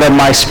up out of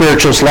my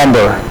spiritual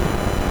slumber.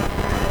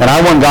 And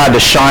I want God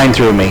to shine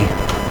through me.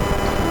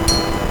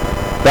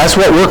 That's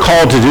what we're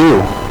called to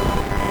do.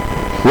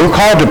 We're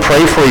called to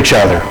pray for each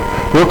other.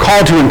 We're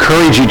called to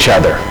encourage each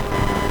other.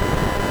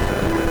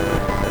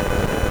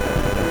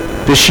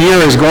 This year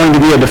is going to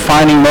be a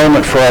defining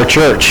moment for our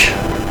church.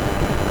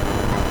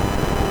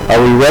 Are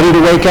we ready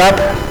to wake up,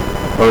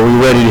 or are we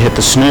ready to hit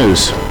the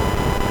snooze?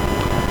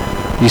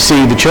 You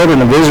see, the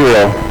children of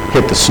Israel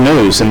hit the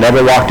snooze and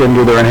never walked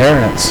into their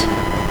inheritance.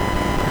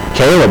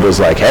 Caleb was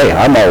like, hey,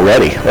 I'm all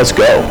ready. Let's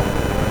go.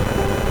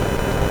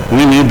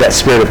 We need that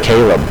spirit of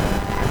Caleb.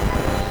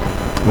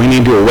 We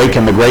need to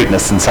awaken the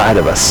greatness inside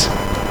of us.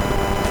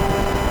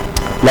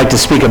 I'd like to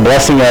speak a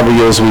blessing over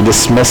you as we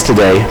dismiss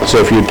today. So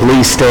if you'd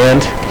please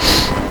stand.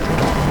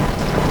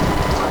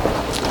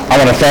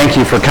 I want to thank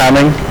you for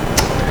coming.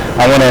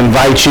 I want to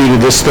invite you to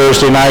this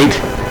Thursday night.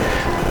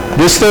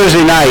 This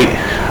Thursday night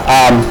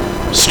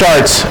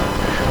starts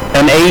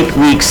an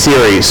 8-week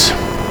series.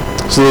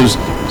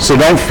 So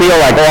don't feel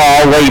like, oh,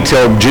 I'll wait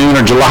till June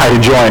or July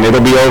to join. It'll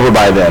be over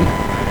by then.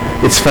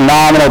 It's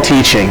phenomenal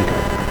teaching.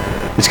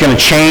 It's going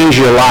to change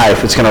your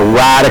life. It's going to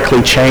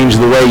radically change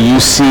the way you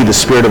see the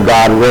Spirit of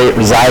God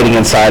residing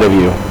inside of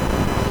you.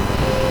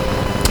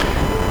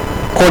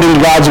 According to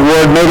God's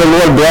word, may the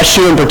Lord bless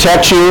you and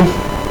protect you.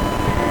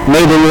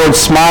 May the Lord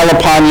smile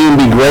upon you and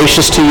be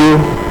gracious to you.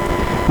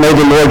 May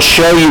the Lord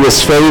show you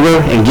his favor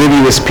and give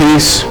you his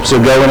peace.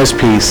 So go in his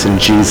peace. In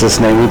Jesus'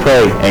 name we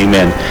pray.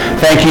 Amen.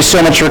 Thank you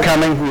so much for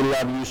coming.